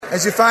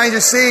As you find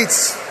your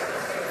seats,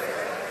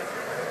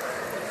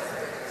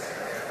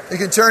 you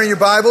can turn in your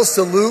Bibles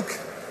to Luke,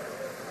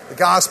 the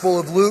Gospel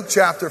of Luke,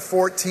 chapter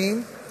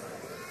 14.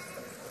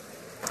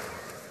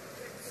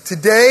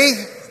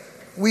 Today,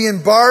 we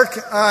embark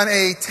on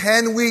a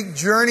 10-week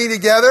journey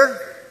together,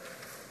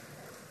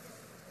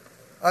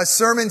 a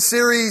sermon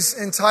series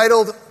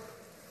entitled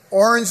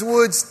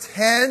Orangewood's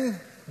 10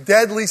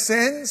 Deadly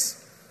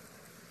Sins.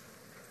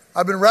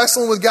 I've been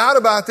wrestling with God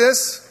about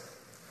this.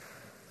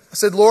 I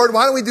said, Lord,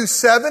 why don't we do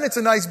 7? It's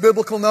a nice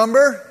biblical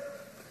number.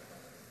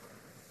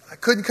 I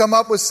couldn't come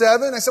up with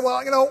 7. I said,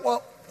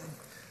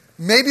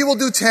 maybe we'll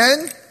do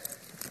 10.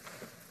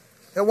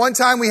 At one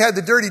time we had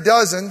the dirty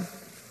dozen.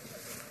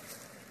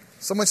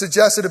 Someone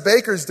suggested a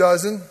baker's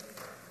dozen.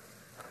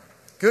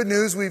 Good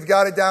news, we've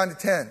got it down to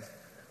 10.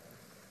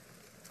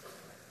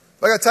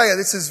 But I got to tell you,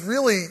 this has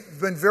really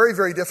been very,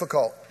 very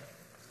difficult.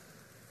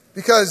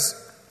 Because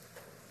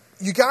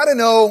you got to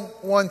know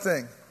one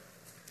thing.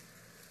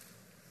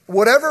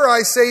 Whatever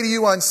I say to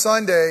you on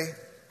Sunday,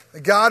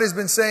 God has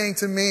been saying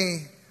to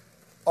me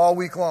all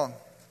week long.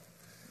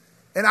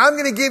 And I'm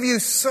going to give you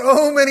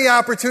so many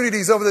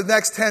opportunities over the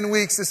next 10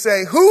 weeks to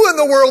say, who in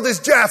the world is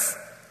Jeff?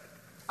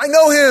 I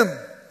know him.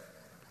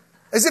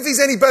 As if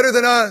he's any better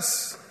than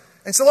us.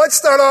 And so let's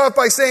start off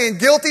by saying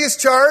guilty is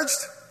charged.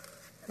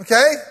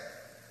 Okay?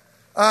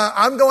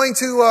 I'm going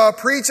to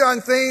preach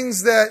on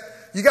things that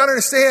you got to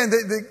understand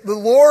that the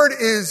Lord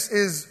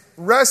is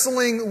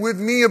wrestling with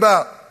me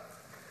about.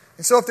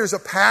 And so if there's a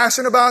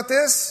passion about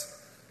this,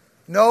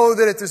 know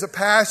that there's a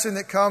passion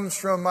that comes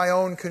from my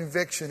own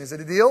conviction. Is it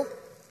a deal?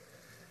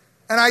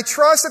 And I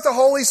trust that the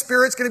Holy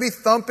Spirit's going to be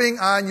thumping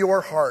on your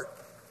heart.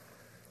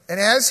 And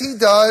as He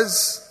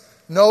does,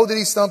 know that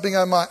He's thumping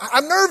on mine.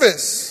 I'm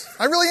nervous.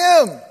 I really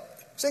am. I'm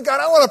saying,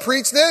 God, I want to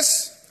preach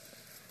this.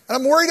 And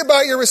I'm worried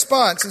about your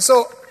response. And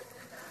so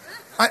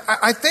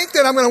I think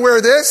that I'm going to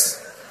wear this.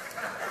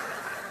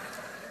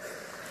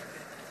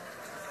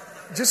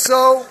 Just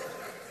so,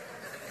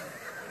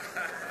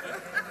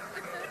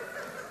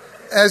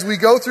 as we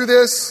go through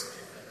this,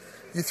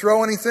 you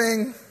throw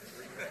anything,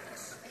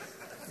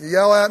 you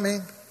yell at me.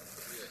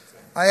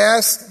 I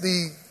asked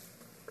the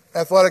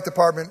athletic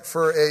department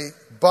for a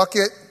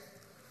bucket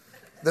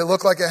that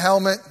looked like a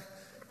helmet,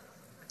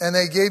 and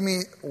they gave me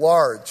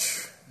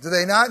large. Do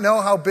they not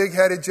know how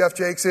big-headed Jeff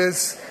Jakes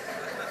is?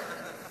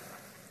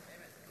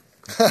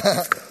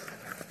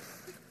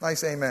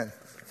 Nice amen.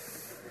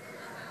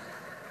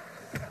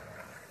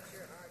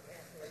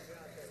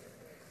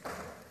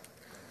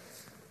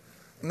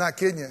 I'm not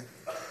kidding you.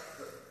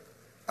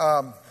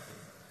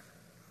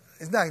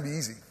 It's not going to be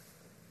easy.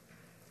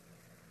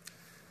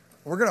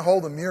 We're going to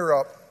hold a mirror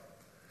up,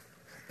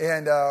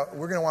 and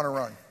we're going to want to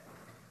run.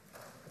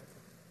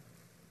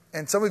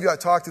 And some of you I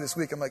talked to this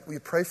week, I'm like, will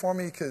you pray for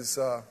me? Because,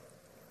 God,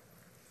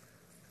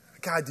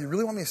 do you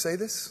really want me to say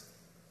this?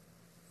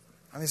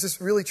 I mean, is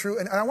this really true?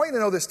 And I want you to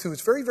know this, too.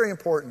 It's very, very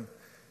important.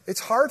 It's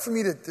hard for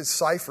me to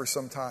decipher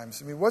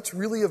sometimes. I mean, what's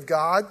really of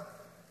God?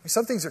 I mean,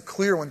 some things are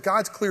clear. When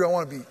God's clear, I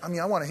want to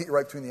hit you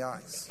right between the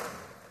eyes.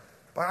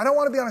 But I don't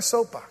want to be on a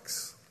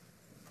soapbox.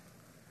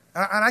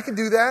 And I can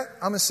do that.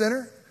 I'm a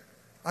sinner.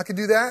 I can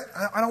do that.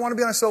 I don't want to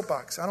be on a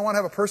soapbox. I don't want to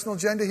have a personal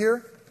agenda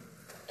here.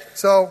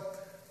 So,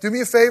 do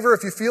me a favor.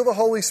 If you feel the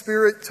Holy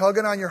Spirit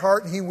tugging on your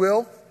heart, and He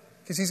will,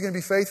 because He's going to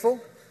be faithful.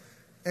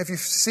 And if you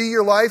see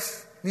your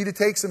life need to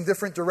take some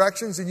different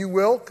directions, and you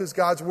will, because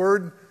God's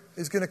Word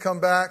is going to come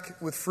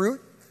back with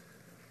fruit,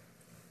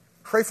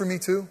 pray for me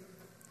too.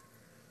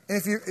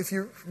 And if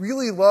you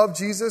really love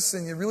Jesus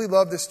and you really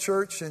love this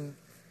church and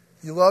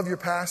you love your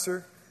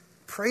pastor,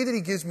 pray that He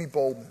gives me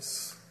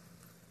boldness.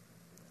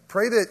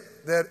 Pray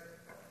that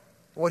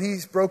what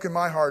He's broken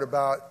my heart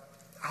about,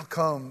 I'll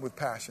come with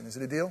passion. Is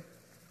it a deal?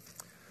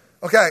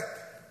 Okay.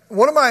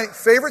 One of my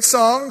favorite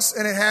songs,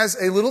 and it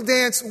has a little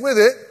dance with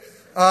it,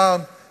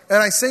 and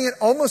I sing it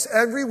almost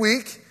every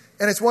week,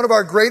 and it's one of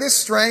our greatest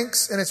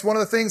strengths, and it's one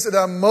of the things that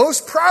I'm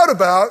most proud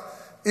about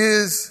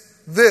is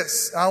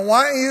this. I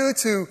want you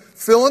to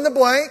fill in the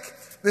blank.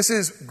 This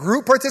is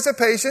group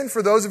participation.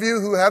 For those of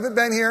you who haven't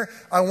been here,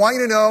 I want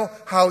you to know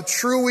how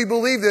true we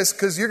believe this,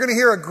 because you're going to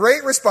hear a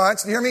great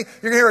response. Do you hear me?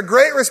 You're going to hear a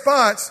great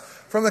response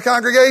from the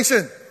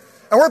congregation.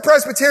 And we're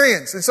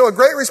Presbyterians, and so a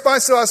great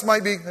response to us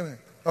might be,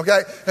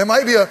 okay, it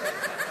might be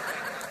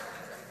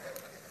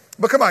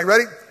but come on,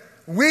 ready?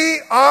 We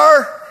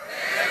are...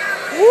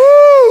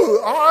 Woo!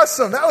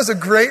 Awesome. That was a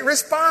great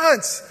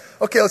response.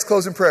 Okay, let's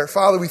close in prayer.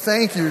 Father, we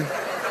thank You.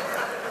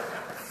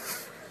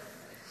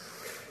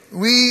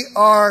 We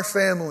are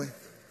family.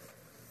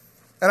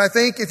 And I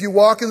think if you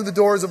walk into the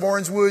doors of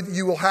Orangewood,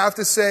 you will have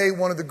to say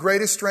one of the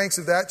greatest strengths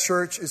of that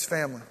church is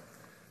family.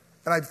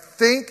 And I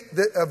think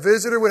that a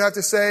visitor would have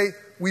to say,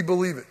 we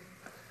believe it.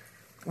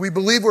 We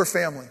believe we're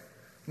family.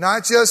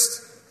 Not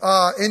just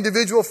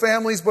individual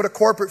families, but a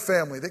corporate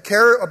family that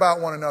care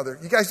about one another.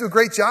 You guys do a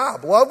great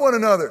job. Love one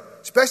another,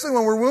 especially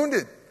when we're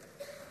wounded,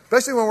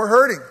 especially when we're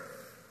hurting.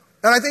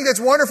 And I think that's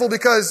wonderful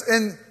because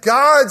in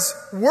God's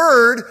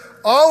Word,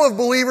 all of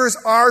believers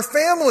are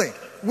family.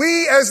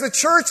 we as the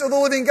church of the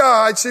living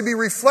God should be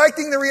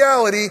reflecting the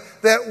reality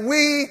that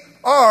we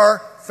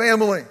are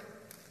family.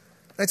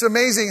 It's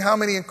amazing how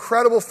many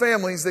incredible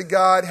families that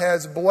God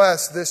has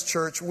blessed this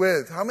church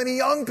with. How many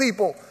young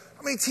people,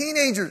 how many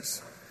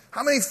teenagers,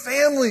 how many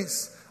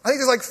families. I think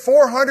there's like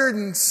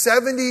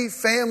 470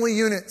 family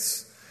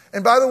units.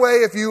 And by the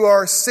way, if you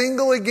are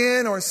single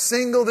again or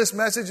single, this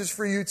message is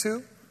for you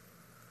too.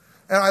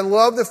 And I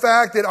love the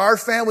fact that our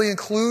family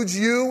includes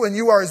you, and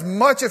you are as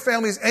much a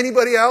family as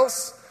anybody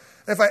else.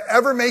 And if I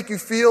ever make you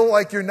feel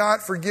like you're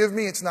not, forgive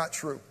me, it's not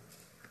true.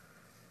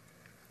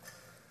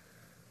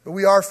 But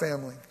we are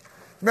family.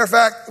 As a matter of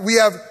fact, we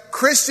have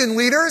Christian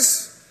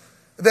leaders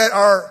that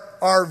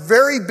are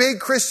very big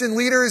Christian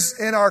leaders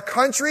in our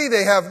country.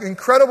 They have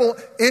incredible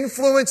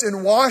influence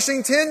in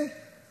Washington.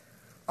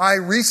 I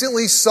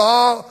recently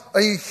saw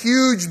a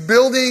huge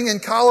building in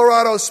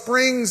Colorado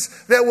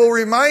Springs that will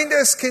remind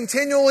us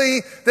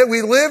continually that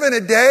we live in a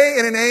day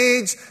and an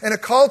age and a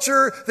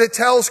culture that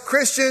tells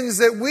Christians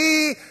that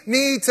we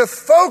need to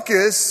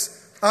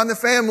focus on the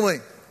family.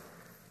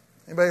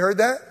 Anybody heard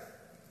that?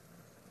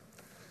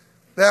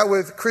 That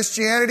with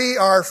Christianity,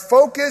 our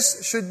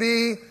focus should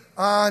be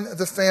on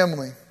the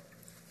family.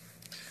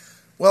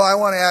 Well, I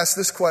want to ask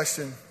this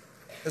question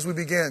as we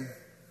begin.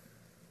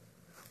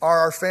 Are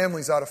our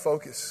families out of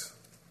focus?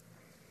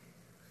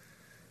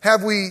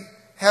 Have we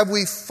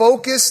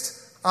focused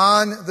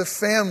on the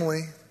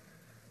family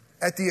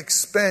at the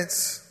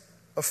expense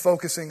of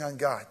focusing on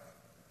God?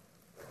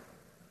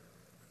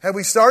 Have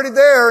we started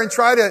there and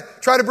try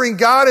to bring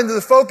God into the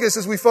focus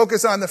as we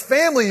focus on the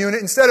family unit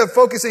instead of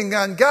focusing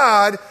on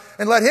God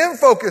and let Him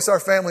focus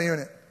our family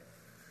unit?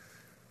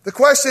 The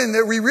question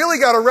that we really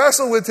got to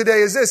wrestle with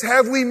today is this: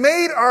 have we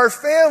made our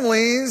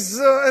families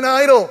an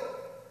idol?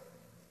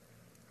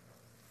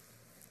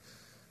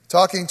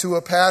 Talking to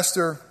a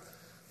pastor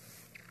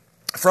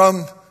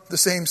from the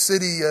same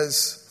city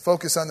as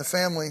Focus on the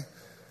Family,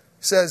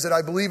 says that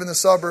I believe in the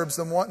suburbs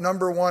the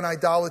number one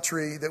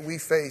idolatry that we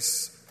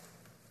face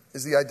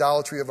is the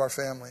idolatry of our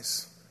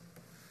families.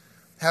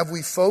 Have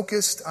we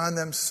focused on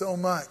them so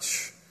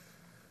much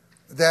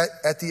that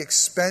at the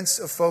expense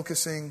of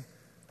focusing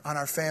on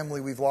our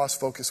family, we've lost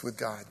focus with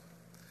God?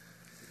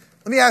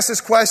 Let me ask this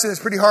question. It's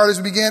pretty hard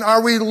as we begin.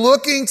 Are we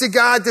looking to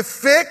God to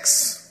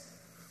fix,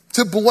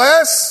 to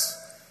bless,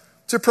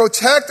 to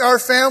protect our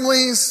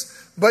families,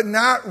 but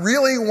not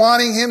really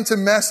wanting Him to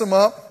mess them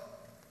up?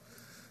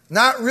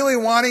 Not really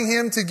wanting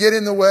Him to get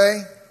in the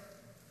way?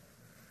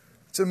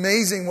 It's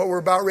amazing what we're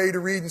about ready to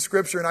read in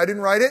Scripture, and I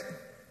didn't write it.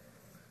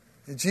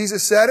 And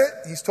Jesus said it.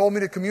 He's told me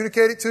to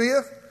communicate it to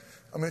you.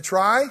 I'm going to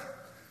try.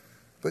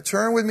 But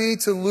turn with me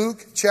to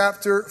Luke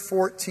chapter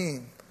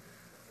 14,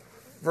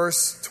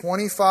 verse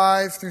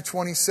 25 through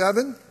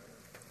 27.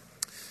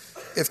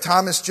 If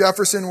Thomas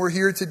Jefferson were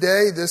here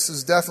today, this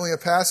is definitely a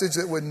passage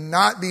that would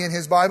not be in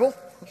his Bible.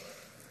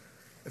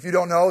 If you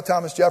don't know,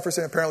 Thomas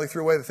Jefferson apparently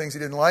threw away the things he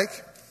didn't like.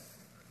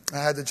 I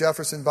had the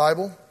Jefferson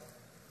Bible.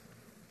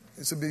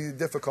 This would be a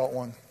difficult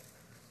one.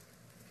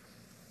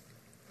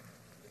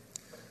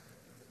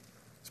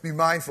 Let's be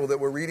mindful that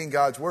we're reading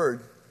God's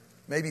Word.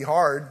 It may be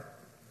hard,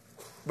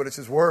 but it's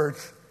His Word.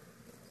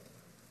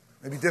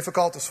 It may be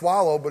difficult to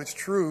swallow, but it's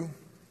true.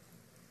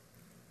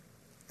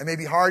 It may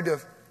be hard to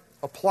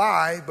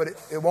apply, but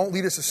it won't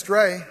lead us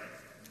astray.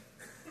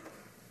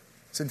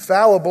 It's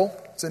infallible.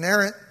 It's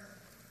inerrant.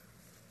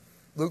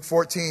 Luke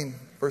 14,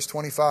 verse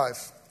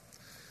 25.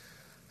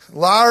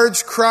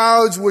 Large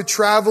crowds were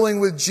traveling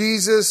with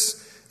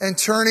Jesus, and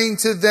turning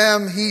to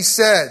them, He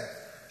said,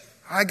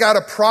 I got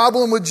a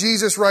problem with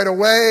Jesus right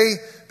away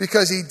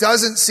because He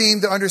doesn't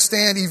seem to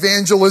understand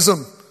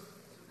evangelism.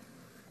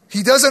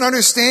 He doesn't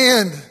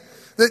understand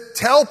that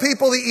tell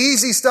people the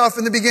easy stuff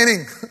in the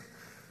beginning.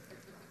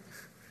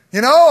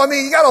 You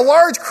got a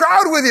large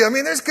crowd with you.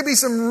 There could be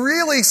some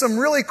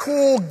really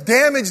cool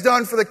damage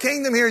done for the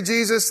kingdom here,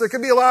 Jesus. There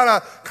could be a lot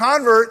of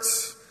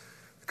converts.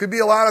 There could be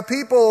a lot of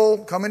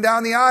people coming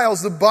down the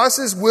aisles. The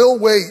buses will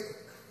wait.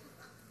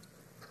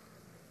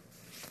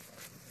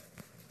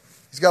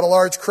 He's got a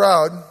large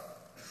crowd.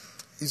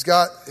 He's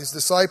got His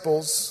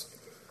disciples.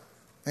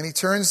 And He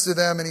turns to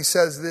them and He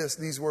says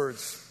these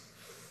words.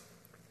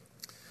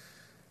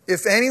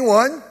 If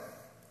anyone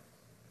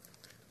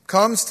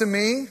comes to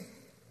me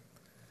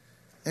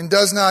and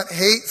does not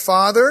hate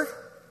father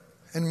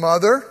and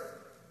mother,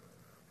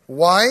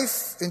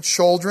 wife and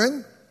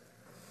children,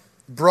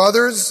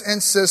 brothers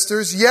and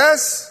sisters,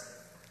 yes,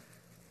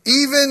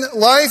 even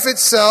life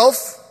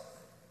itself,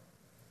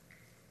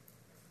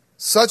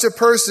 such a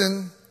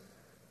person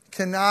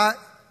cannot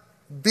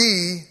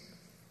be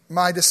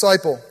my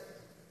disciple.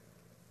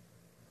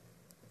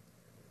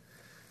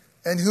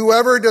 And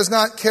whoever does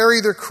not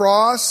carry the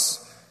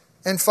cross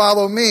and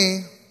follow me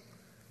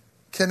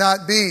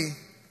cannot be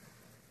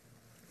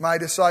my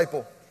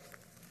disciple.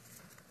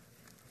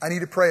 I need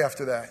to pray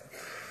after that.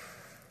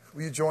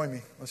 Will you join me?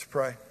 Let's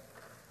pray.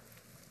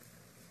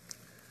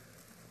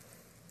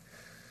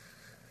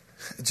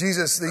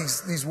 Jesus,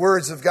 these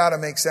words have got to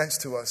make sense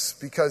to us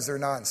because they're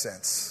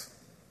nonsense.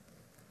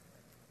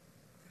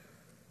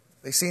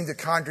 They seem to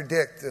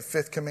contradict the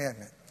fifth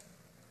commandment.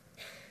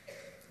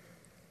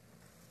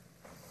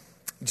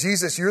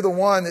 Jesus, you're the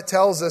one that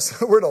tells us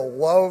we're to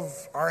love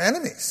our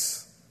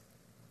enemies.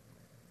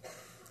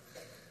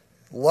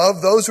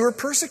 Love those who are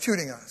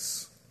persecuting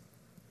us.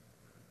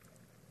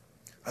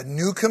 A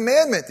new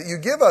commandment that you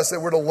give us,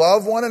 that we're to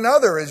love one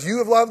another as you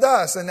have loved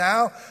us. And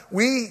now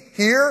we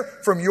hear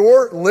from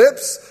your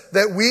lips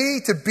that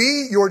we, to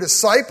be your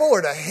disciple,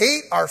 are to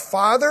hate our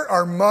father,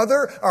 our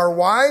mother, our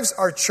wives,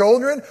 our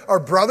children, our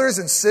brothers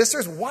and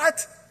sisters.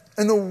 What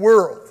in the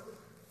world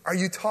are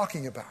you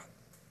talking about?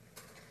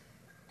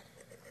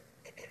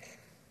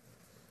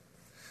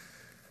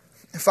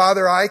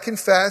 Father, I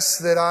confess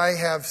that I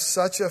have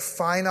such a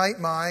finite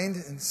mind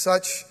and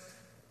such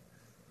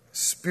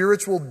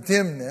spiritual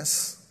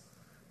dimness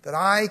that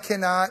I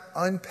cannot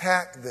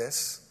unpack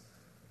this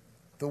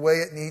the way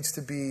it needs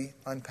to be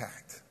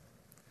unpacked.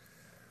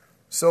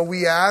 So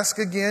we ask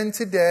again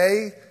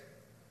today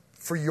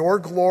for your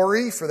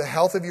glory, for the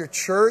health of your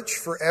church,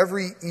 for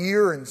every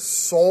ear and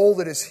soul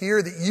that is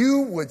here, that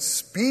you would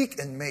speak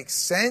and make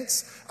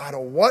sense out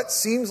of what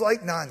seems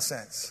like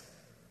nonsense.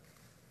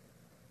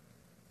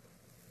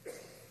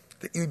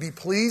 That you'd be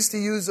pleased to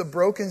use a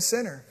broken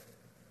sinner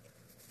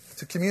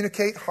to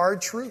communicate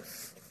hard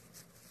truth.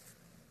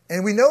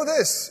 And we know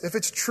this, if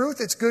it's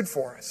truth, it's good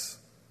for us.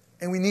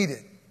 And we need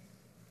it.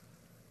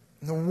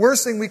 And the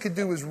worst thing we could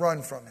do is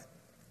run from it.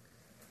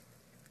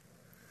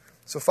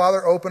 So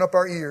Father, open up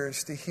our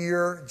ears to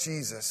hear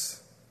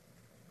Jesus.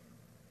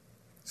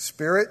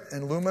 Spirit,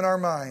 illumine our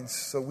minds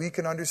so we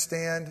can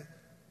understand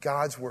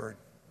God's word.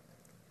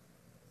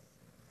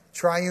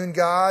 Triune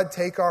God,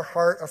 take our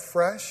heart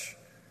afresh.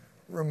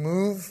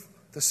 Remove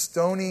the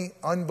stony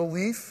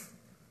unbelief,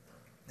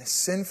 the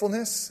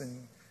sinfulness,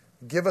 and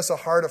give us a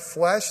heart of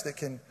flesh that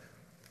can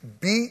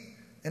beat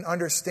and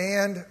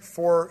understand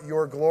for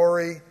your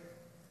glory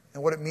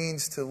and what it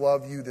means to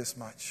love you this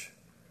much.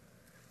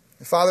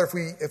 And Father,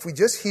 if we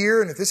just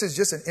hear, and if this is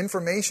just an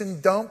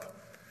information dump,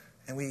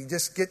 and we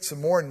just get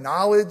some more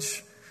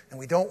knowledge, and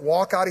we don't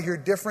walk out of here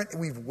different,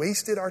 we've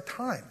wasted our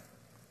time.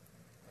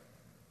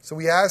 So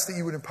we ask that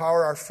you would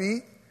empower our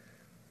feet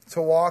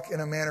to walk in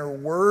a manner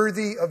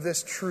worthy of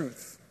this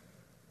truth.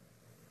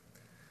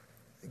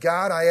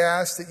 God, I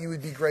ask that you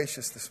would be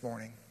gracious this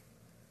morning.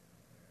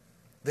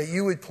 That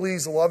you would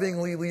please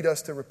lovingly lead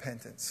us to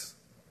repentance.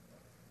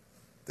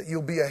 That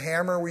you'll be a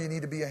hammer where you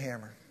need to be a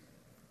hammer.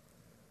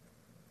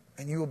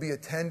 And you will be a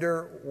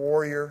tender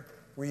warrior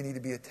where you need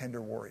to be a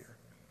tender warrior.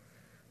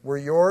 We're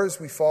yours.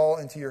 We fall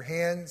into your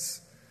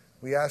hands.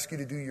 We ask you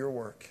to do your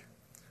work.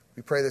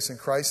 We pray this in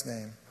Christ's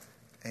name.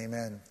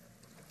 Amen.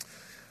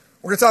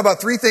 We're going to talk about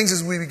three things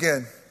as we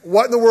begin.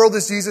 What in the world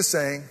is Jesus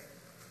saying?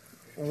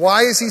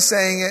 Why is he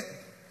saying it?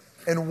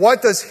 And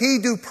what does he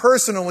do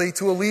personally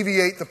to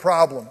alleviate the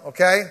problem?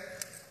 Okay?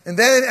 And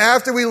then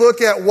after we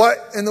look at what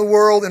in the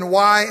world and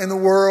why in the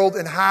world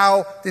and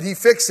how did he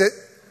fix it,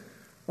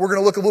 we're going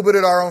to look a little bit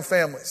at our own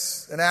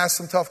families and ask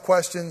some tough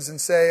questions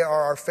and say,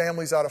 are our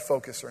families out of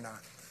focus or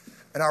not?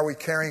 And are we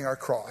carrying our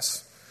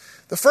cross?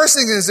 The first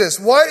thing is this.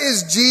 What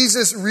is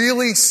Jesus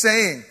really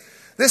saying?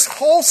 This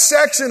whole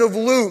section of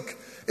Luke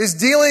is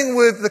dealing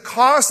with the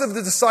cost of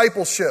the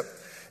discipleship.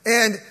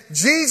 And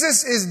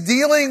Jesus is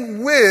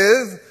dealing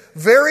with,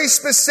 very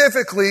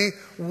specifically,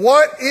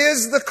 what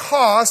is the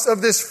cost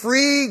of this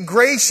free,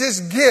 gracious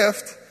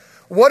gift?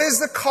 What is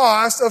the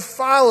cost of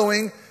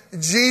following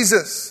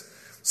Jesus?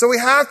 So we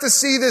have to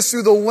see this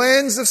through the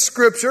lens of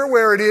Scripture,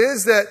 where it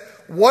is that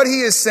what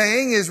he is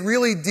saying is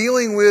really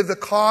dealing with the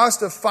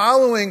cost of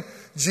following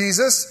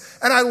Jesus.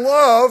 And I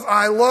love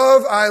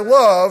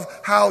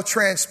how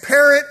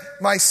transparent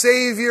my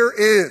Savior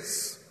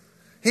is.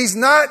 He's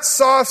not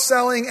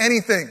soft-selling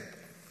anything.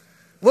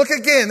 Look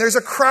again, there's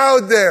a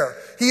crowd there.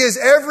 He has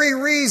every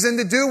reason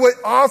to do what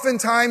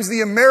oftentimes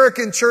the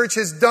American church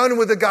has done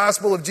with the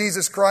gospel of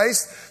Jesus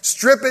Christ.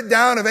 Strip it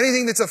down of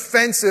anything that's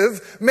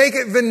offensive, make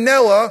it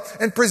vanilla,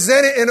 and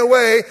present it in a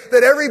way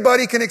that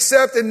everybody can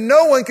accept and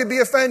no one can be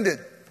offended.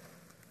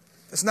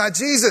 It's not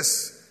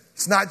Jesus.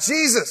 It's not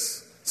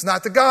Jesus. It's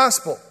not the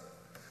gospel.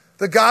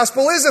 The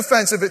gospel is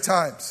offensive at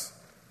times.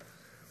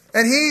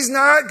 And he's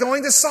not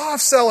going to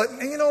soft sell it.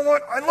 And you know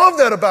what? I love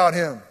that about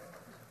him.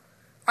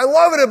 I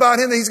love it about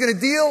him that he's going to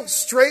deal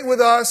straight with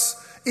us,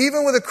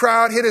 even with a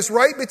crowd, hit us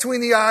right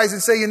between the eyes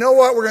and say, you know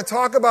what? We're going to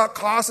talk about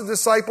cost of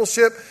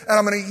discipleship, and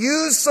I'm going to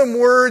use some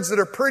words that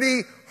are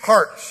pretty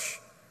harsh.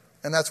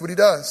 And that's what he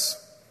does.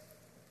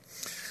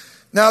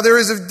 Now, there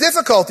is a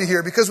difficulty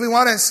here because we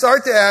want to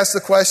start to ask the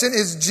question,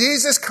 is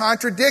Jesus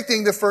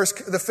contradicting the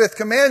fifth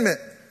commandment?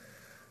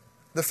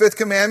 The fifth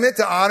commandment,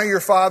 to honor your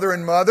father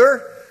and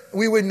mother,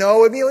 we would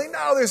know immediately,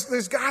 no,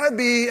 there's got to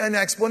be an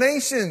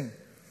explanation.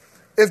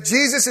 If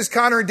Jesus is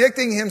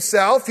contradicting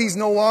himself, he's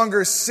no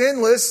longer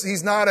sinless,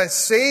 he's not a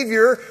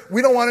savior,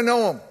 we don't want to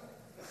know him.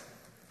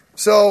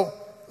 So,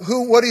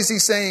 what is he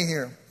saying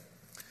here?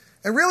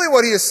 And really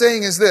what he is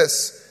saying is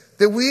this,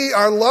 that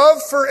our love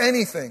for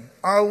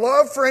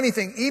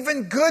anything,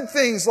 even good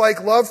things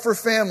like love for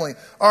family,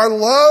 our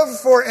love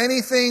for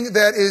anything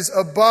that is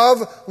above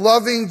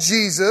loving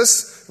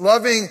Jesus,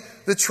 loving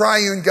the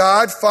triune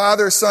God,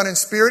 Father, Son, and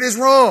Spirit, is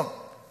wrong.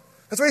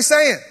 That's what he's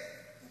saying.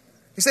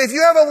 He said, if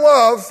you have a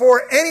love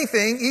for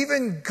anything,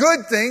 even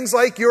good things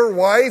like your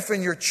wife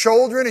and your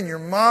children and your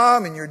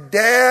mom and your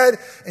dad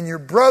and your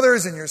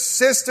brothers and your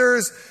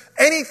sisters,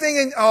 anything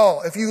and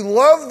all, if you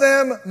love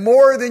them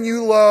more than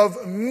you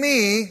love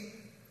me,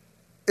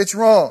 it's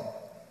wrong.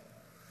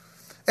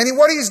 And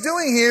what he's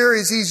doing here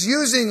is he's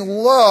using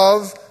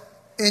love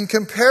in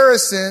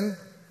comparison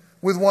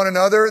with one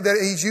another, that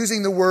he's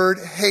using the word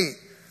hate.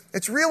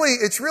 It's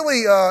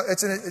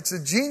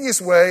a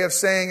genius way of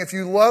saying if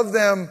you love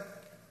them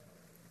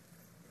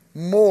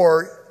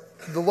more,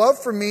 the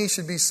love for me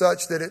should be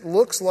such that it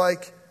looks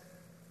like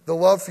the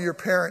love for your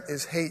parent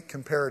is hate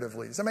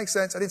comparatively. Does that make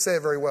sense? I didn't say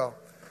it very well.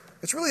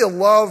 It's really a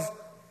love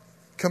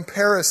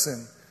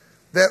comparison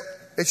that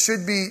it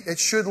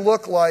should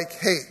look like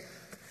hate.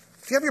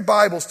 If you have your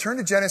Bibles, turn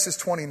to Genesis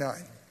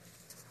 29.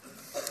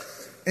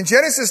 In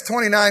Genesis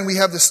 29, we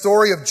have the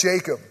story of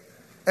Jacob.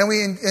 And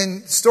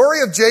in the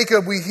story of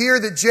Jacob, we hear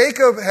that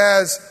Jacob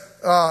has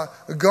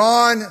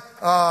gone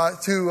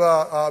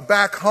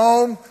back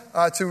home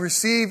to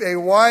receive a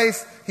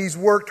wife. He's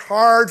worked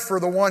hard for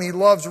the one he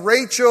loves,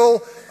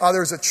 Rachel.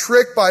 There's a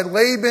trick by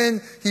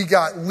Laban. He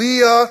got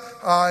Leah,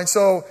 and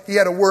so he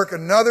had to work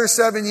another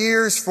 7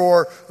 years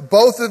for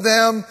both of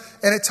them.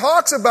 And it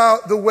talks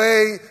about the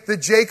way that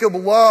Jacob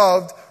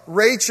loved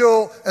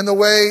Rachel and the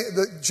way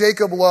that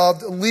Jacob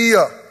loved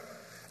Leah.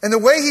 And the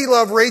way he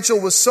loved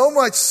Rachel was so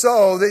much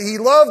so that he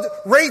loved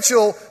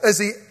Rachel as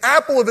the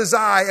apple of his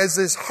eye, as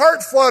his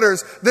heart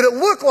flutters, that it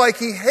looked like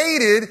he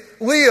hated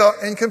Leah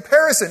in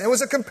comparison. It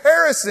was a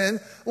comparison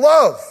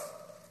love.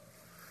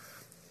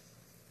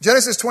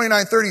 Genesis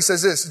 29:30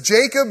 says this,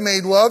 Jacob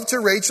made love to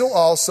Rachel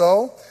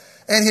also,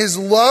 and his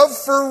love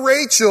for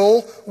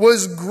Rachel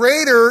was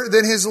greater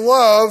than his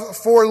love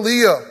for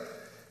Leah.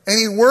 And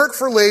he worked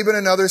for Laban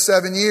another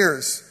 7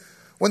 years.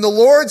 When the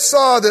Lord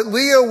saw that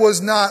Leah was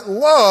not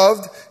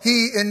loved,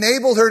 he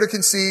enabled her to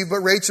conceive, but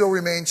Rachel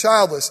remained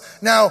childless.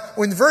 Now,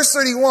 when verse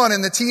 31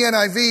 in the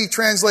TNIV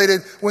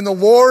translated, when the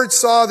Lord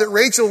saw that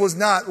Rachel was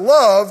not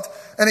loved,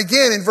 and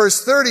again in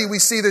verse 30 we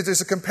see that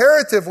there's a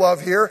comparative love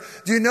here.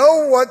 Do you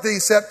know what the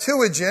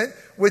Septuagint,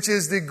 which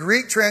is the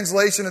Greek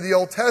translation of the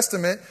Old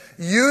Testament,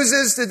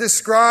 uses to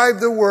describe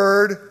the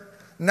word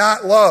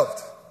not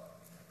loved?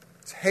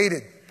 It's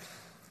hated.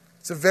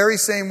 It's the very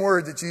same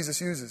word that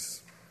Jesus uses.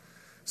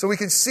 So we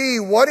can see,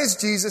 what is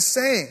Jesus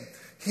saying?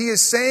 He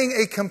is saying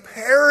a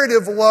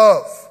comparative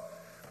love.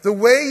 The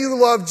way you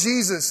love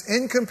Jesus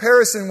in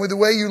comparison with the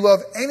way you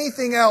love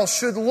anything else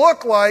should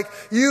look like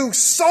you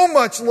so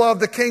much love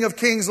the King of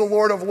Kings, the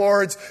Lord of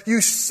Lords.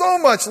 You so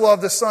much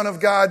love the Son of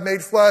God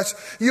made flesh.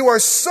 You are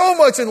so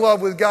much in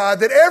love with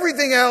God that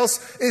everything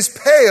else is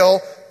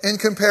pale in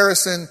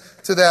comparison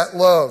to that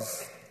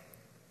love.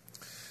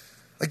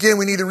 Again,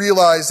 we need to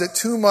realize that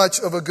too much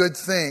of a good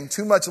thing,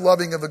 too much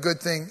loving of a good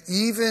thing,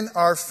 even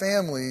our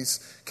families,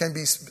 can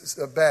be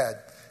bad.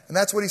 And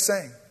that's what he's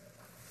saying.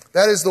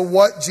 That is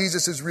what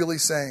Jesus is really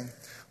saying.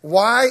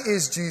 Why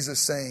is Jesus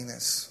saying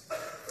this?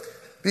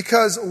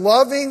 Because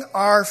loving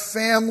our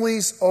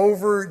families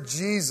over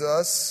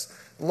Jesus,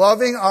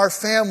 loving our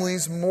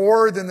families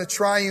more than the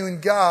triune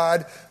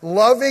God,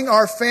 loving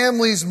our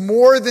families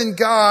more than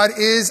God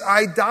is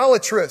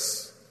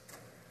idolatrous.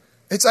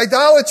 It's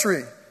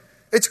idolatry.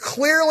 It's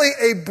clearly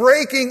a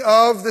breaking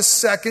of the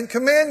second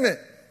commandment.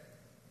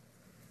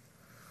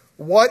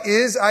 What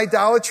is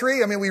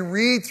idolatry? I mean, we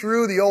read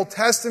through the Old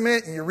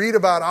Testament and you read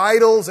about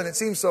idols and it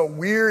seems so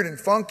weird and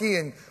funky,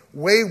 and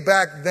way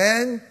back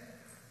then,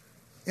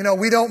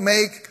 we don't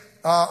make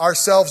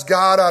ourselves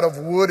God out of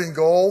wood and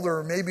gold,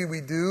 or maybe we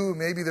do.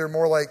 Maybe they're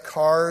more like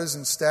cars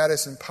and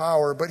status and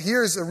power. But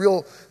here's a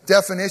real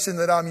definition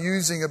that I'm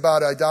using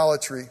about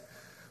idolatry.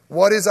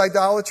 What is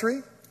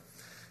idolatry?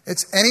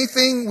 It's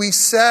anything we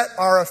set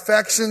our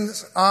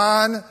affections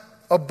on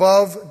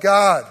above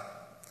God.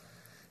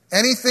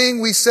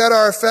 Anything we set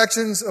our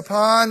affections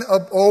upon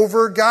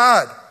over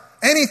God.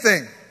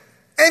 Anything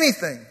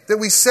that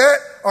we set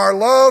our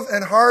love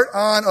and heart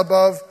on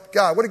above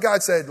God. What did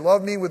God say?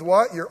 Love me with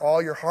what?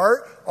 All your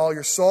heart, all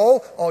your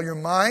soul, all your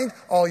mind,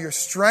 all your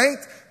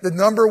strength. The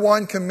number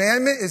one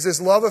commandment is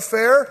this love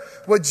affair.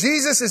 What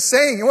Jesus is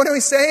saying, what are we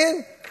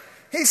saying?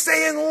 He's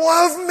saying,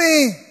 love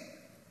me.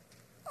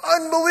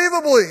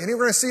 Unbelievably. And we're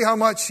going to see how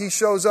much he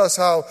shows us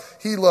how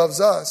he loves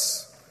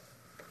us.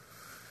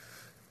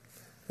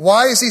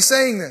 Why is he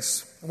saying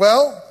this?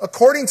 Well,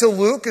 according to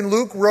Luke, and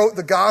Luke wrote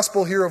the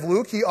gospel here of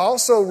Luke, he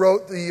also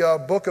wrote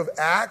the book of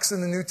Acts in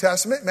the New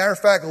Testament. Matter of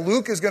fact,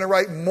 Luke is going to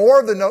write more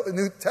of the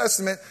New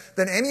Testament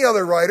than any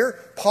other writer.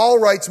 Paul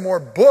writes more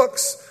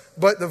books,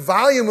 but the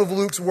volume of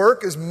Luke's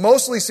work is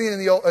mostly seen in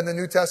the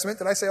New Testament.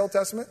 Did I say Old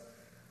Testament?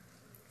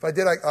 If I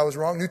did, I was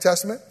wrong. New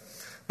Testament.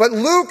 But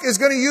Luke is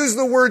going to use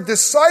the word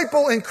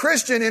disciple and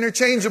Christian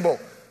interchangeable.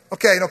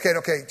 Okay,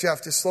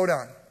 Jeff, just slow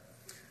down.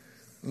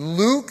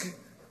 Luke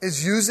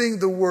is using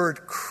the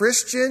word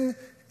Christian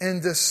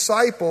and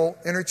disciple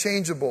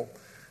interchangeable.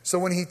 So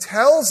when he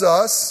tells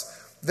us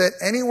that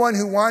anyone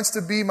who wants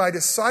to be my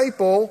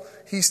disciple,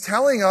 he's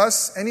telling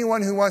us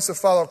anyone who wants to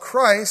follow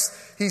Christ,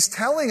 he's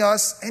telling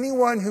us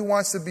anyone who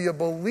wants to be a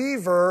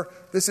believer,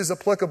 this is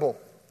applicable.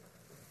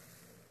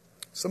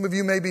 Some of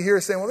you may be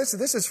here saying, well,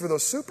 this is for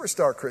those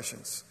superstar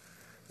Christians.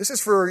 This is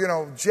for,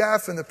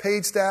 Jeff and the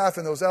paid staff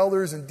and those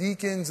elders and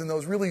deacons and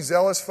those really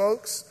zealous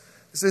folks.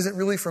 This isn't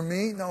really for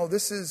me. No,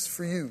 this is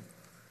for you.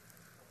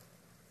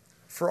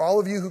 For all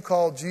of you who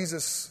call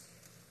Jesus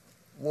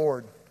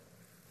Lord,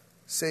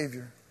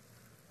 Savior,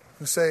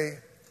 who say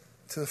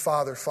to the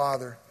Father,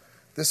 Father,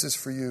 this is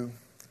for you.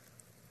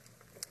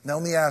 Now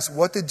let me ask,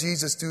 what did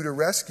Jesus do to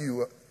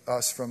rescue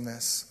us from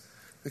this?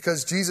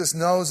 Because Jesus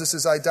knows this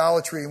is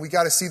idolatry, and we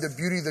got to see the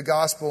beauty of the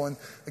gospel. And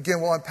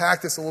again, we'll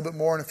unpack this a little bit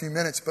more in a few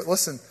minutes. But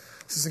listen,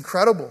 this is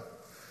incredible.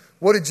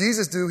 What did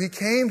Jesus do? He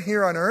came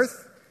here on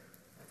earth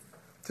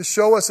to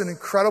show us an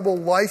incredible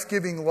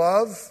life-giving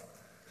love.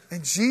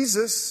 And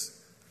Jesus,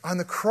 on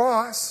the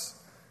cross,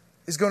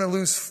 is going to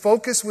lose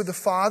focus with the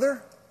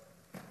Father.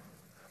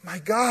 My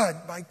God,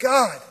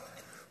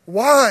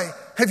 why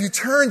have you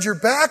turned your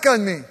back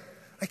on me?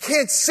 I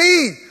can't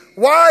see.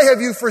 Why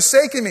have you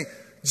forsaken me?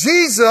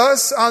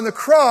 Jesus on the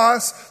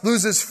cross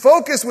loses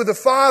focus with the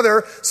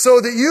Father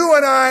so that you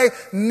and I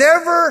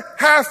never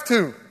have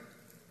to.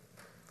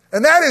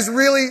 And that is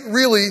really,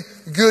 really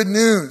good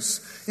news.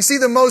 You see,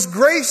 the most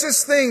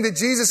gracious thing that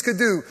Jesus could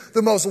do,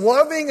 the most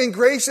loving and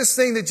gracious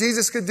thing that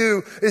Jesus could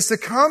do is to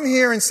come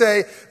here and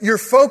say, your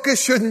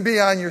focus shouldn't be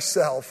on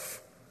yourself.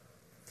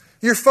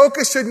 Your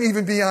focus shouldn't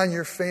even be on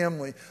your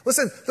family.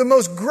 Listen, the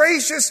most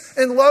gracious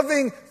and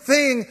loving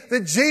thing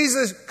that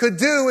Jesus could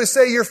do is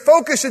say your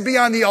focus should be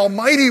on the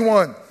Almighty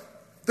One,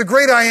 the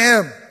great I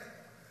am.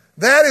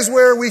 That is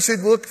where we should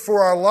look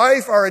for our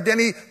life, our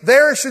identity.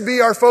 There should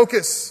be our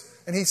focus.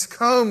 And He's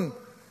come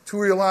to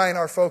realign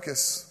our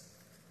focus.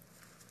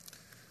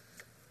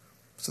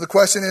 So the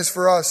question is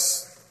for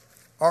us,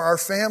 are our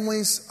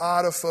families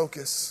out of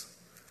focus?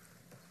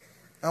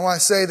 I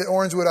want to say that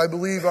Orangewood, I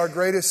believe our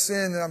greatest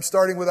sin, and I'm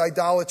starting with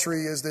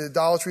idolatry, is the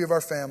idolatry of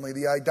our family,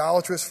 the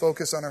idolatrous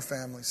focus on our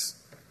families.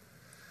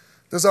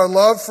 Does our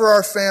love for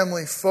our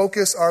family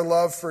focus our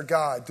love for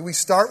God? Do we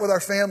start with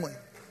our family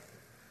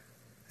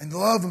and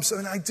love them?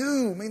 And I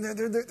do. I mean,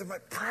 they're my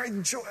pride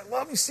and joy. I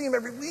love them. You see them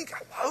every week.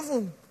 I love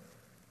them.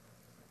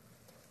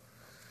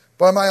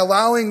 But am I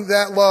allowing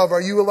that love,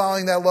 are you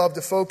allowing that love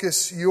to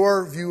focus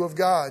your view of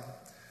God?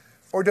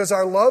 Or does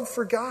our love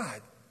for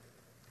God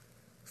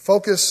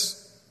focus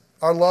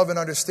our love and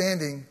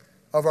understanding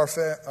of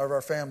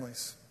our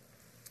families?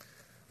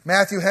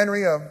 Matthew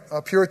Henry,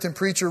 a Puritan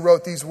preacher,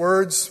 wrote these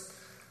words,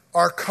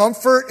 our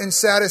comfort and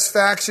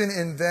satisfaction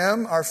in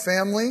them, our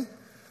family,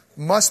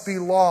 must be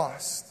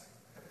lost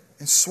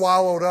and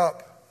swallowed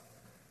up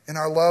in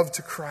our love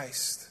to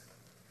Christ.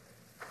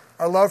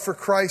 Our love for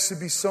Christ should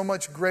be so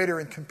much greater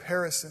in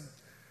comparison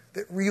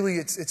that really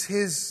it's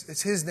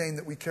His name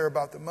that we care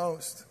about the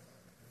most.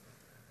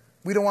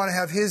 We don't want to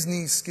have His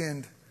knees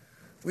skinned.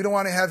 We don't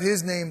want to have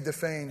His name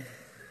defamed.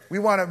 We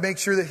want to make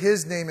sure that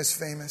His name is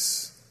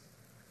famous.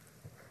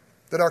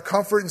 That our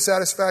comfort and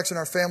satisfaction in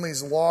our family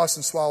is lost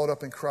and swallowed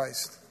up in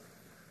Christ.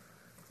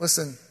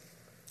 Listen,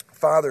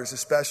 fathers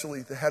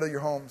especially, the head of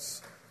your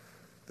homes,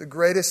 the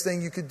greatest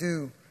thing you could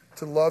do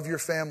to love your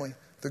family,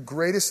 the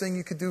greatest thing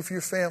you could do for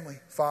your family,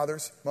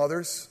 fathers,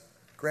 mothers,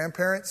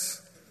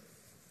 grandparents,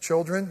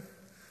 children,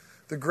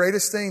 the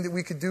greatest thing that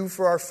we could do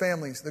for our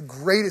families, the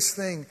greatest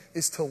thing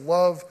is to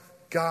love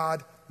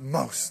God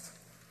most.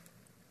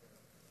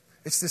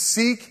 It's to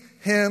seek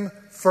Him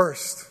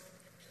first.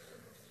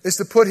 It's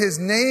to put His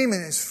name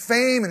and His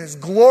fame and His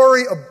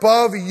glory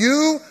above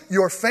you,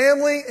 your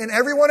family, and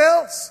everyone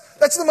else.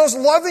 That's the most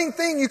loving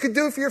thing you could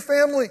do for your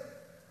family.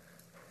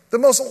 The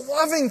most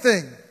loving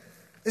thing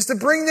is to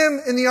bring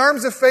them in the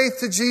arms of faith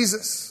to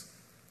Jesus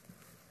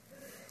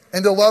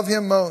and to love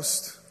Him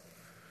most.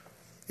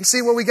 You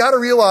see, what we got to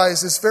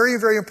realize is very,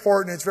 very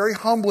important, it's very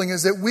humbling,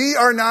 is that we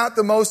are not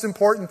the most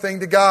important thing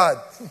to God.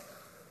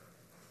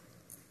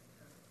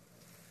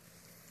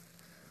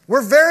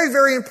 We're very,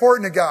 very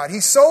important to God. He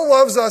so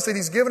loves us that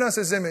He's given us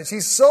His image.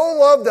 He so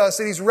loved us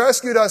that He's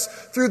rescued us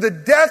through the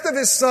death of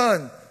His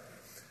Son.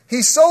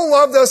 He so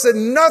loved us that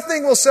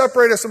nothing will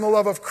separate us from the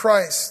love of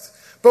Christ.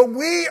 But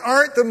we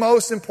aren't the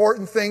most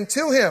important thing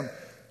to Him.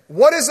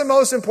 What is the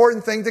most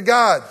important thing to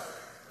God?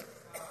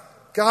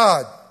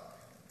 God.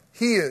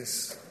 He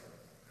is.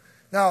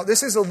 Now,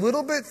 this is a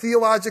little bit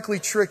theologically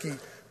tricky,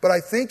 but I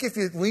think if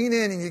you lean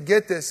in and you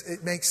get this,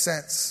 it makes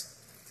sense.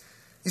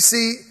 You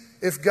see,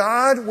 if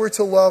God were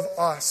to love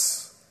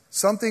us,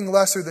 something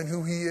lesser than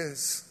who He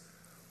is,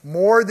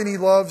 more than He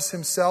loves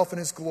Himself and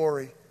His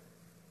glory,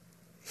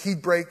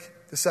 He'd break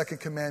the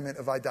second commandment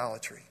of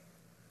idolatry.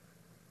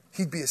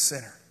 He'd be a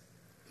sinner.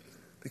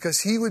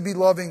 Because He would be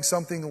loving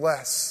something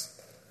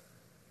less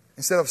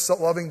instead of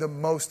loving the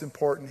most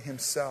important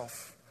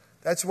Himself.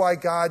 That's why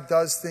God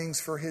does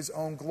things for His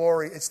own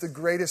glory. It's the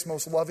greatest,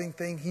 most loving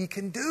thing He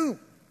can do.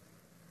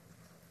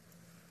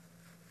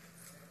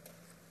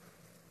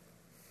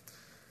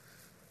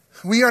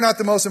 We are not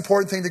the most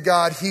important thing to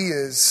God. He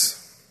is.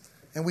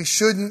 And we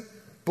shouldn't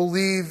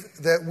believe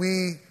that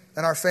we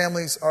and our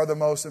families are the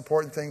most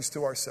important things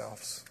to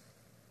ourselves.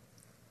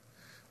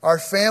 Our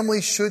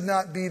family should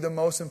not be the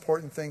most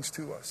important things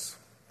to us.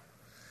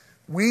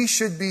 We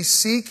should be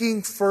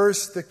seeking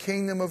first the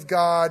kingdom of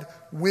God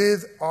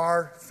with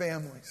our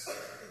families.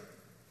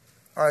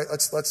 All right,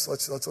 let's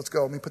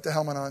go. Let me put the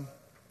helmet on.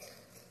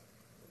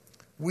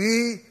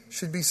 We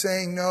should be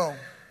saying no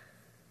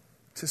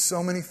to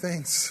so many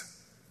things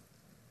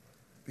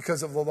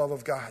because of the love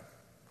of God.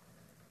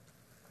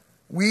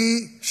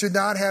 We should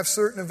not have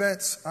certain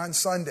events on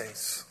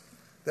Sundays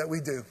that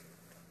we do.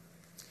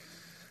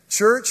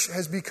 Church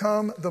has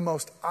become the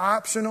most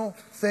optional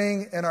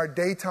thing in our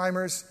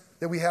daytimers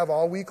that we have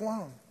all week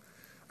long.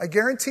 I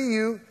guarantee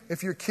you,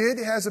 if your kid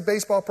has a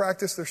baseball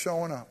practice, they're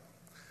showing up.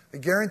 I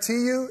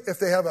guarantee you, if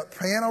they have a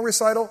piano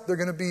recital, they're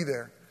going to be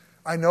there.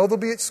 I know they'll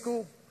be at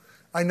school.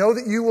 I know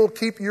that you will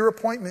keep your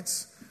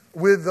appointments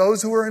with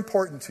those who are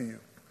important to you.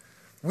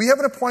 We have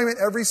an appointment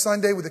every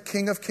Sunday with the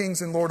King of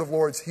Kings and Lord of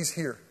Lords. He's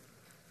here.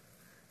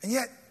 And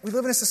yet, we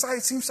live in a society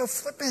that seems so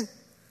flippant.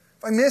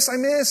 If I miss, I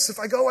miss. If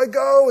I go, I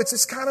go. It's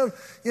just kind of,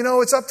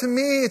 it's up to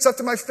me. It's up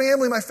to my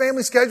family. My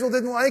family schedule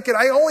didn't like it.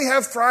 I only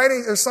have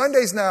Friday or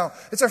Sundays now.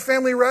 It's our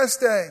family rest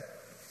day.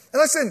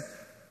 And listen,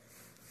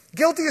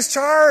 guilty as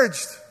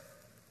charged.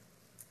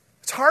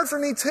 It's hard for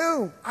me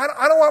too. I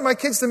don't want my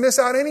kids to miss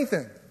out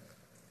anything.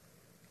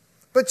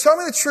 But tell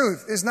me the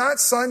truth. Is not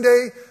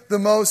Sunday the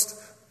most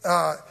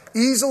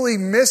easily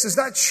missed? Is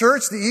not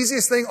church the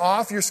easiest thing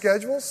off your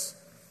schedules?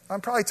 I'm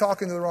probably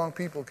talking to the wrong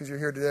people because you're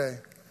here today.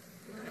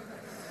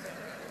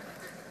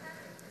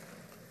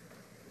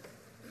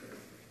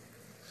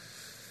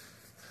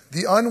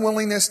 The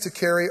unwillingness to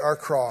carry our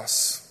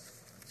cross.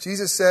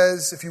 Jesus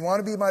says, if you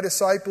want to be my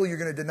disciple, you're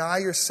going to deny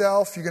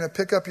yourself, you're going to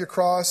pick up your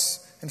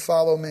cross and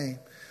follow me.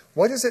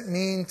 What does it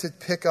mean to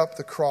pick up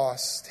the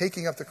cross,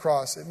 taking up the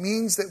cross? It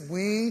means that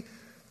we,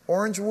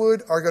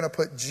 Orangewood, are going to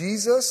put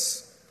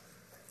Jesus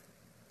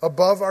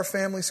above our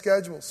family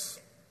schedules.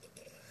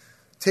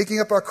 Taking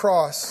up our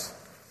cross.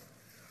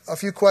 A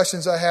few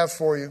questions I have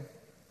for you.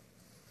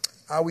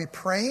 Are we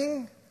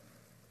praying?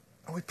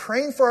 Are we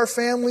praying for our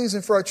families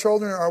and for our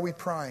children, or are we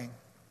prying?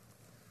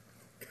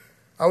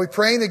 Are we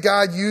praying that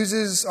God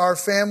uses our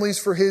families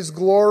for His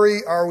glory?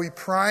 Are we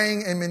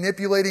prying and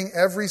manipulating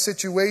every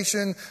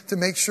situation to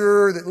make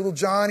sure that little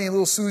Johnny and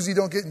little Susie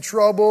don't get in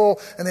trouble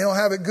and they don't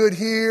have it good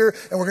here,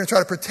 and we're going to try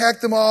to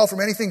protect them all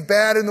from anything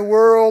bad in the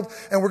world,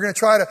 and we're going to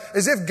try to,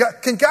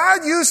 can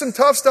God use some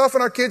tough stuff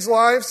in our kids'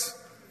 lives?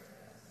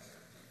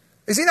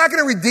 Is He not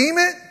going to redeem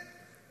it?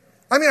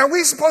 I mean, are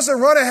we supposed to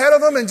run ahead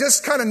of them and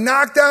just kind of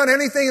knock down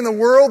anything in the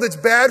world that's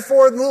bad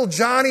for little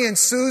Johnny and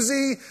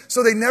Susie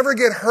so they never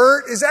get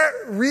hurt? Is that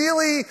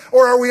really,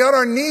 or are we on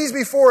our knees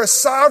before a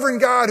sovereign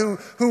God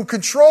who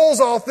controls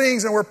all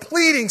things, and we're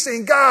pleading,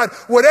 saying, God,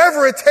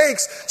 whatever it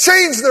takes,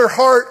 change their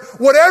heart.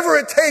 Whatever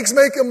it takes,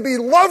 make them be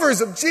lovers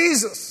of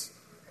Jesus.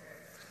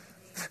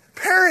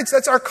 Parents,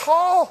 that's our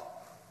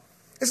call.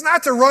 It's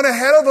not to run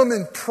ahead of them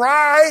and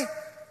pry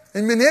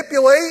and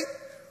manipulate.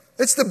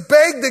 It's to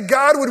beg that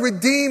God would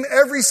redeem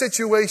every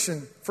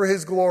situation for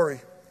His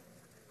glory.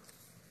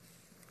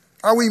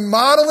 Are we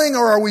modeling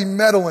or are we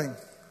meddling?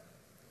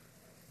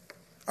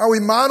 Are we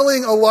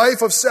modeling a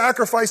life of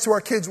sacrifice to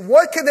our kids?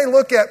 What can they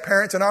look at,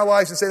 parents, in our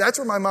lives and say, that's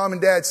where my mom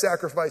and dad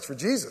sacrificed for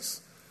Jesus?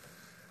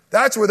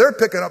 That's where they're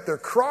picking up their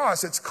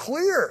cross. It's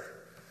clear.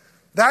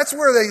 That's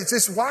where it's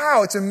just,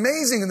 wow, it's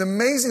amazing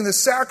the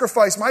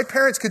sacrifice. My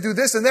parents could do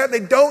this and that.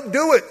 They don't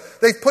do it.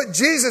 They put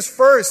Jesus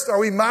first. Are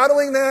we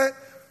modeling that?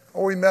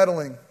 Or are we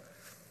meddling?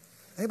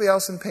 Anybody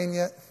else in pain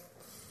yet?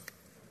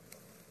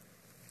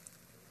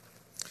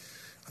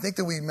 I think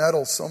that we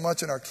meddle so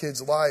much in our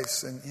kids'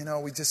 lives, and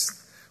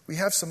we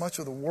have so much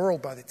of the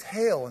world by the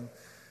tail, and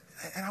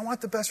I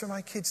want the best for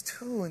my kids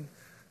too. And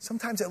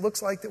sometimes it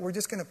looks like that we're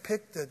just going to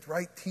pick the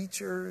right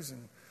teachers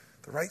and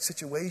the right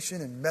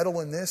situation and meddle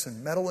in this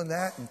and meddle in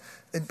that.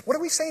 And what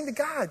are we saying to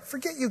God?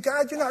 Forget you,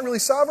 God. You're not really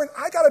sovereign.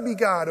 I got to be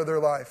God of their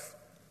life.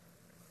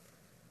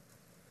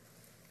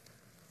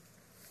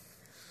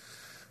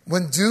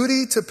 When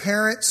duty to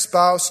parent,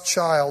 spouse,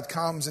 child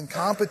comes in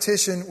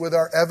competition with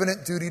our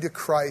evident duty to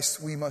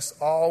Christ, we must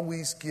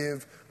always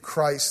give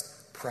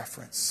Christ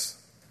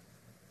preference.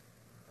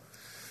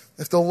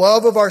 If the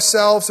love of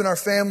ourselves and our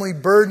family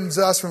burdens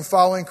us from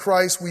following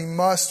Christ, we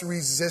must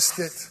resist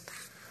it.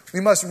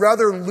 We must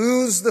rather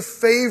lose the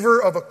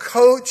favor of a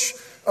coach,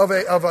 of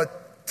a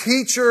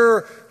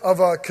teacher,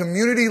 of a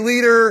community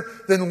leader,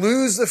 than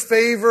lose the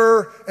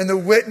favor and the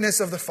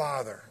witness of the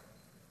Father.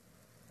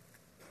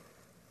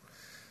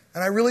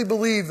 And I really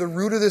believe the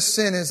root of this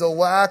sin is a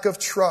lack of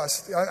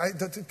trust.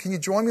 Can you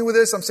join me with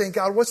this? I'm saying,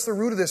 God, what's the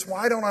root of this?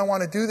 Why don't I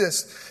want to do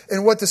this?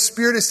 And what the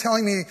Spirit is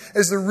telling me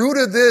is the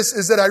root of this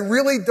is that I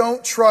really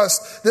don't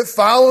trust that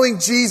following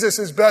Jesus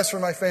is best for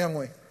my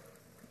family.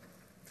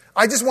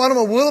 I just want them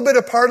a little bit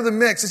a part of the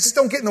mix. Just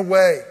don't get in the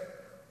way.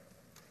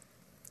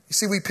 You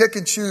see, we pick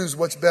and choose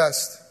what's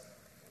best.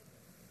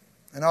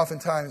 And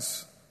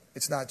oftentimes,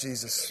 it's not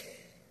Jesus.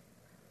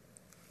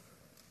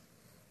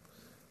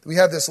 We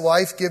have this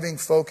life-giving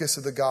focus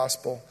of the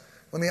gospel.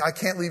 I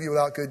can't leave you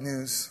without good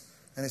news,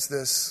 and it's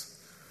this.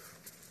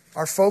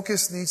 Our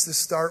focus needs to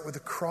start with the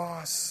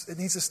cross. It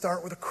needs to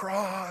start with a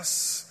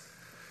cross.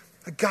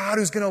 A God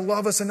who's going to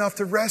love us enough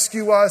to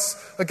rescue us.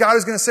 A God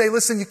who's going to say,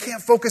 listen, you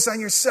can't focus on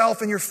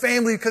yourself and your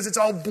family because it's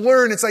all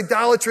blurred and it's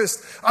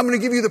idolatrous. I'm going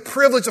to give you the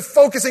privilege of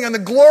focusing on the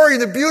glory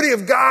and the beauty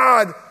of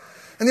God.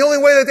 And the only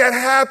way that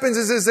happens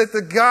is that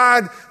the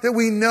God that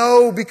we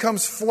know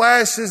becomes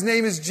flesh. His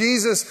name is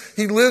Jesus.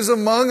 He lives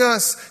among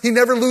us. He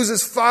never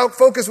loses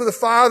focus with the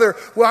Father.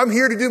 Well, I'm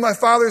here to do my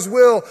Father's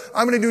will.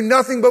 I'm going to do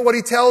nothing but what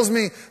He tells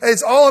me.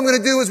 It's all I'm going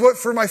to do is what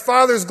for my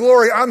Father's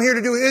glory. I'm here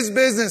to do His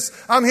business.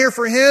 I'm here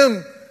for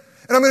Him.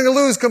 And I'm going to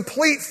lose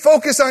complete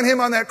focus on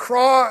Him on that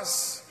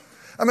cross.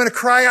 I'm going to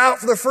cry out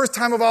for the first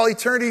time of all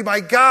eternity,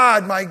 my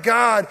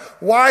God,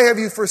 why have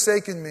you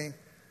forsaken me?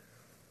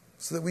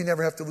 So that we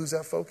never have to lose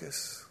that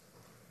focus.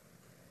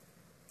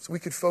 So we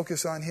could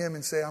focus on Him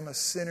and say, I'm a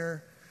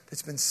sinner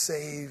that's been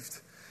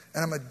saved.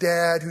 And I'm a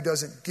dad who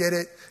doesn't get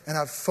it. And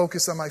I've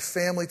focused on my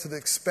family to the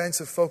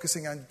expense of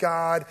focusing on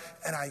God.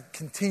 And I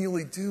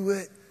continually do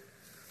it.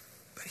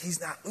 But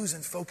He's not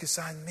losing focus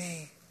on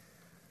me.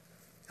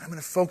 I'm going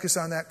to focus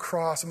on that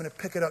cross. I'm going to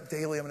pick it up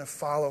daily. I'm going to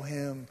follow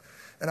Him.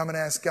 And I'm going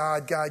to ask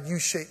God, you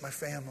shape my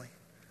family.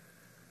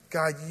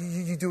 God,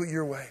 you do it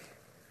your way.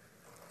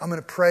 I'm going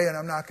to pray and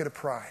I'm not going to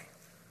pry.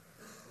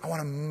 I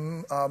want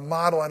to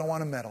model, I don't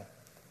want to meddle.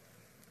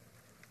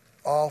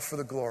 All for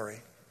the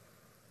glory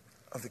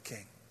of the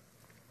King.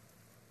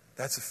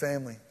 That's a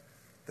family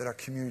that our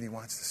community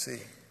wants to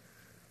see.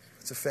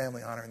 It's a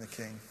family honoring the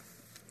King.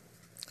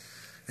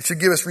 It should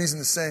give us reason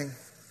to sing.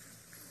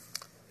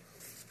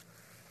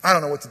 I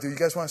don't know what to do. You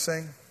guys want to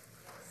sing?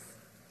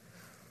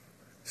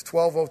 It's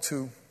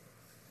 12:02.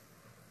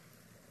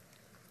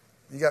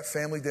 You got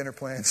family dinner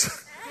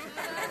plans.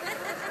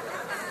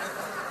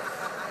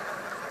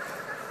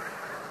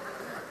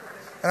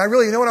 And I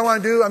really, you know what I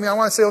want to do? I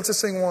want to say, let's just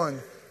sing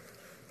one.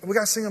 But we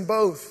got to sing them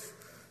both.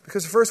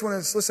 Because the first one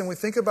is, listen, when we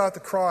think about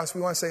the cross,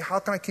 we want to say, how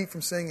can I keep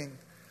from singing?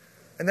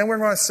 And then we're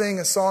going to sing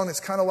a song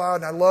that's kind of loud,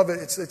 and I love it.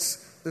 It's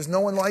There's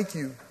No One Like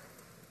You.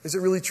 Is it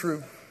really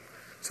true?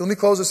 So let me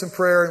close this in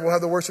prayer, and we'll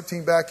have the worship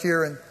team back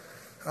here. And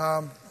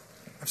I'm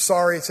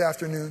sorry it's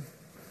afternoon,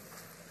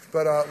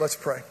 but let's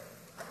pray.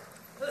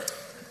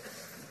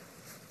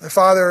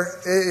 Father,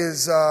 it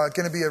is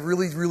going to be a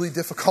really, really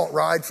difficult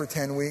ride for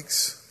 10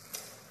 weeks.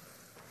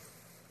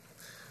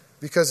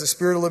 Because the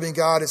Spirit of the living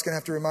God is going to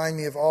have to remind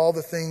me of all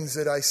the things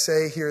that I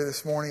say here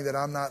this morning that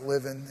I'm not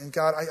living. And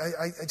God,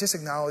 I just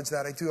acknowledge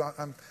that. I do.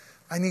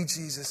 I need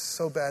Jesus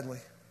so badly.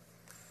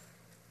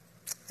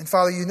 And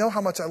Father, you know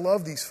how much I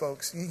love these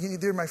folks.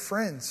 They're my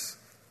friends.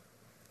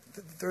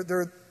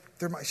 They're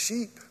my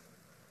sheep.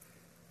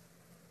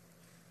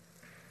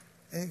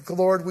 And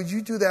Lord, would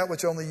you do that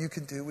which only you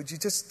can do? Would you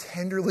just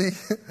tenderly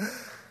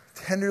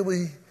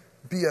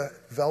be a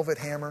velvet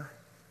hammer?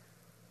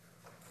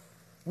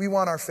 We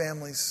want our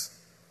families.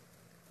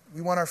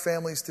 We want our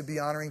families to be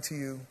honoring to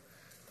you.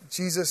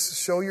 Jesus,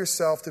 show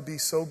yourself to be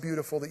so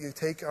beautiful that you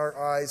take our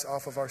eyes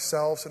off of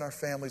ourselves and our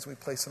families and we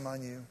place them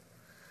on you.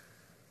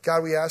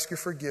 God, we ask your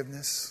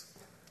forgiveness.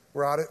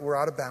 We're out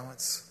of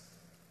balance.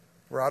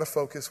 We're out of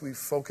focus. We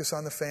focus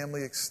on the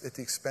family at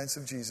the expense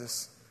of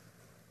Jesus.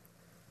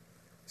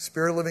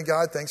 Spirit of the living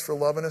God, thanks for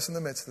loving us in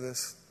the midst of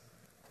this.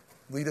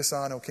 Lead us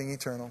on, O King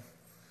Eternal.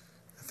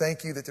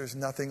 Thank you that there's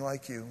nothing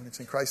like you. And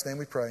it's in Christ's name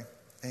we pray.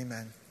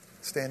 Amen.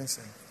 Stand and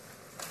sing.